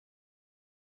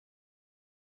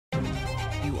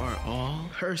are all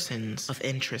persons of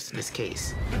interest in this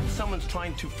case. Someone's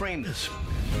trying to frame this.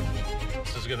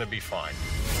 This is gonna be fine.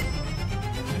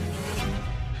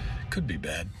 Could be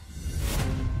bad.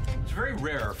 It's very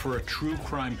rare for a true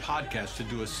crime podcast to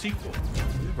do a sequel.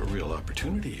 We have a real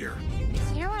opportunity here.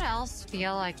 You know what else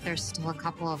feel like there's still a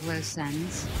couple of loose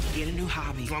ends? Get a new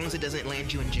hobby, as long as it doesn't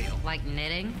land you in jail. Like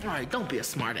knitting? All right, don't be a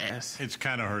smart ass. It's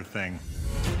kind of her thing.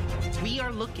 We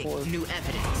are looking for new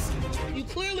evidence. You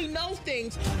clearly know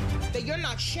things that you're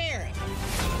not sharing.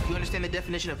 You understand the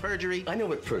definition of perjury? I know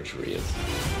what perjury is.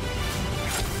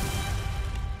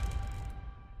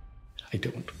 I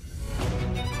don't.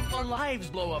 Our lives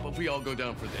blow up if we all go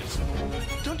down for this.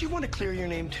 Don't you want to clear your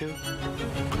name too?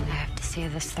 I have to see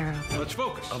this through. Let's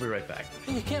focus. I'll be right back.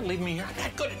 Hey, you can't leave me here. I'm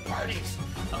not good at parties.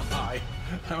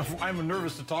 I'm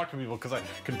nervous to talk to people because I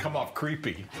can come off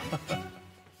creepy.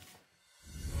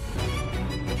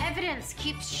 Evidence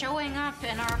keeps showing up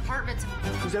in our apartments.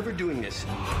 Who's ever doing this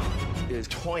is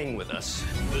toying with us.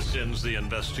 This ends the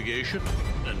investigation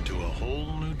into a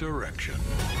whole new direction.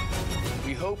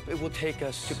 We hope it will take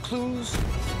us to clues.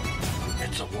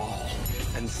 It's a wall.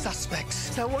 And suspects.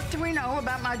 So what do we know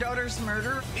about my daughter's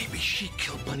murder? Maybe she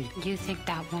killed Bunny. Do you think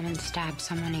that woman stabbed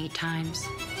someone 8 times?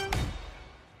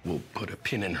 We'll put a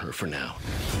pin in her for now.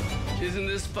 Isn't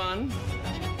this fun?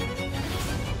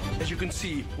 As you can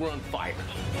see, we're on fire.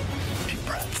 Deep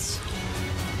breaths.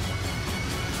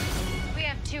 We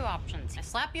have 2 options. I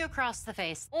slap you across the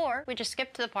face, or we just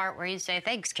skip to the part where you say,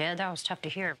 thanks, kid, that was tough to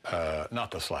hear.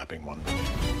 Not the slapping one.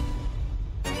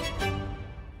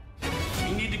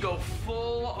 You need to go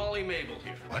full Ollie Mabel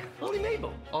here. What? Ollie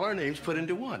Mabel. All our names put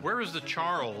into one. Where is the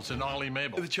Charles in Ollie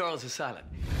Mabel? The Charles is silent.